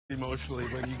emotionally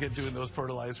when you get doing those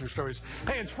fertilizer stories.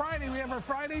 Hey, it's Friday. We have our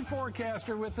Friday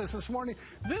forecaster with us this morning.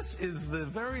 This is the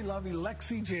very lovely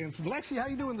Lexi Janssen. Lexi, how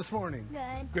you doing this morning?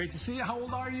 Good. Great to see you. How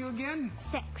old are you again?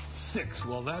 6. 6.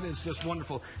 Well, that is just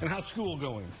wonderful. And how's school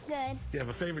going? Good. Do you have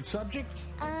a favorite subject?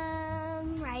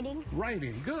 Writing.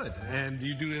 Writing. Good. And do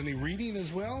you do any reading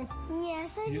as well?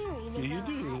 Yes, I do reading. You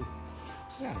do?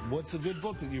 Yeah. What's a good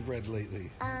book that you've read lately?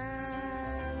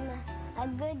 A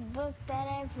good book that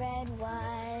I've read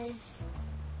was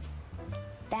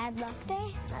Bad Luck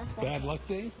Day. Bad Luck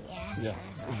Day? Yeah. Yeah.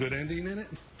 A good ending in it?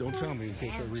 Don't tell me in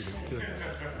case I read it. Good.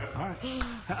 All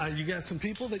right. You got some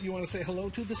people that you want to say hello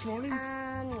to this morning?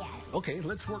 Yes. Okay,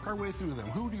 let's work our way through them.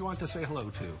 Who do you want to say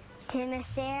hello to? To Miss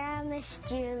Sarah, Miss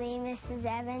Julie, Mrs.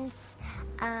 Evans,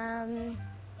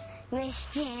 Miss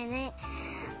Janet,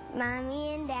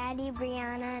 Mommy and Daddy,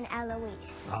 Brianna, and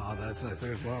Eloise. Oh, that's nice.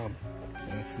 There's Mom.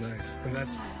 That's nice. And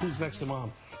that's who's next to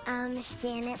Mom? Miss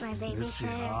Janet, my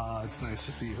babysitter. Ah, it's nice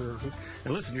to see her.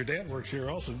 And listen, your dad works here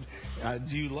also.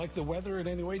 Do you like the weather in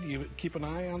any way? Do you keep an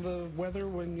eye on the weather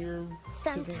when you're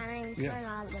Sometimes, yeah.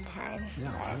 not all the time.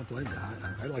 Yeah, I don't blame you.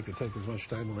 I like to take as much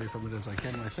time away from it as I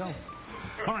can myself.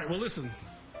 All right, well, listen.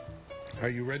 Are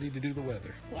you ready to do the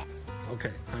weather? Yes.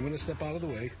 Okay, I'm going to step out of the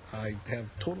way. I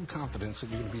have total confidence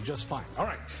that you're going to be just fine. All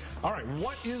right.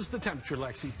 What is the temperature,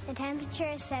 Lexi? The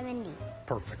temperature is 70.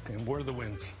 Perfect. And where are the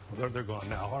winds? They're gone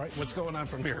now. All right, what's going on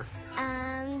from here?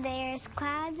 There's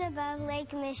clouds above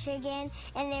Lake Michigan,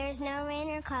 and there's no rain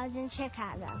or clouds in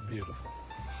Chicago. Beautiful.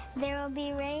 There will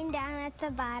be rain down at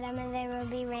the bottom, and there will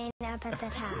be rain up at the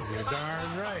top. You're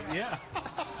darn right, yeah.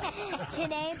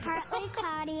 Today, partly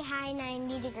cloudy, high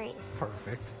 90 degrees.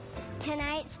 Perfect.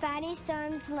 Tonight, spotty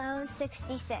storms, low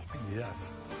 66. Yes.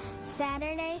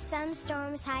 Saturday, some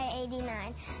storms, high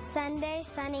 89. Sunday,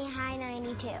 sunny, high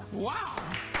 92. Wow.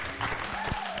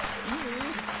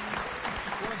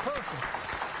 You're perfect.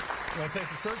 You want to take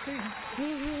a curtsy?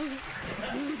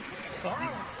 All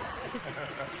right.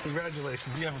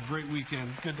 Congratulations. You have a great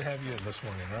weekend. Good to have you in this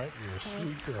morning, all right? You're a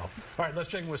sweet girl. All right, let's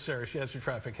check in with Sarah. She has your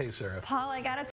traffic. Hey, Sarah. Paul, I got to